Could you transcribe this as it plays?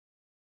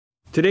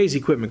Today's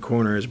Equipment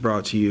Corner is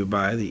brought to you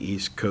by the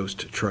East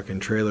Coast Truck and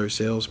Trailer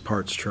Sales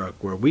Parts Truck,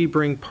 where we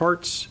bring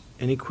parts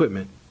and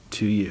equipment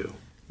to you.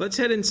 Let's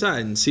head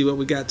inside and see what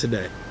we got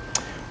today.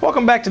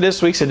 Welcome back to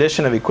this week's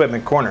edition of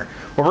Equipment Corner,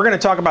 where we're going to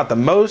talk about the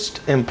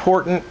most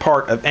important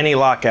part of any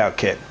lockout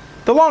kit,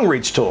 the long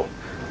reach tool.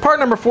 Part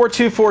number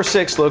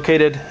 4246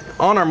 located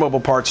on our mobile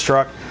parts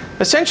truck.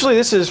 Essentially,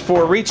 this is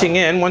for reaching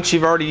in once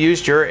you've already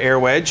used your air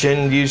wedge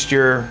and used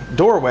your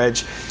door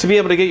wedge to be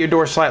able to get your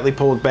door slightly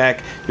pulled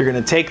back. You're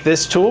going to take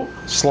this tool,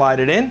 slide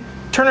it in,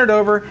 turn it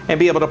over, and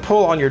be able to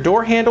pull on your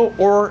door handle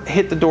or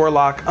hit the door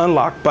lock,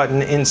 unlock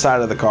button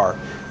inside of the car.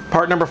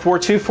 Part number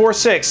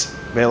 4246,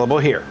 available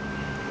here.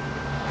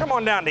 Come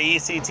on down to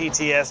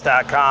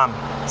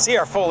ectts.com. See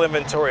our full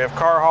inventory of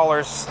car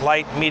haulers,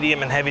 light,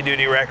 medium, and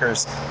heavy-duty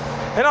wreckers.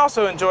 And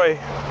also enjoy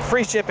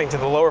free shipping to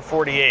the lower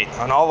 48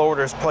 on all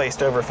orders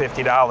placed over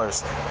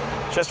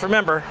 $50. Just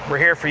remember, we're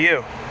here for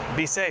you.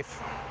 Be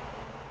safe.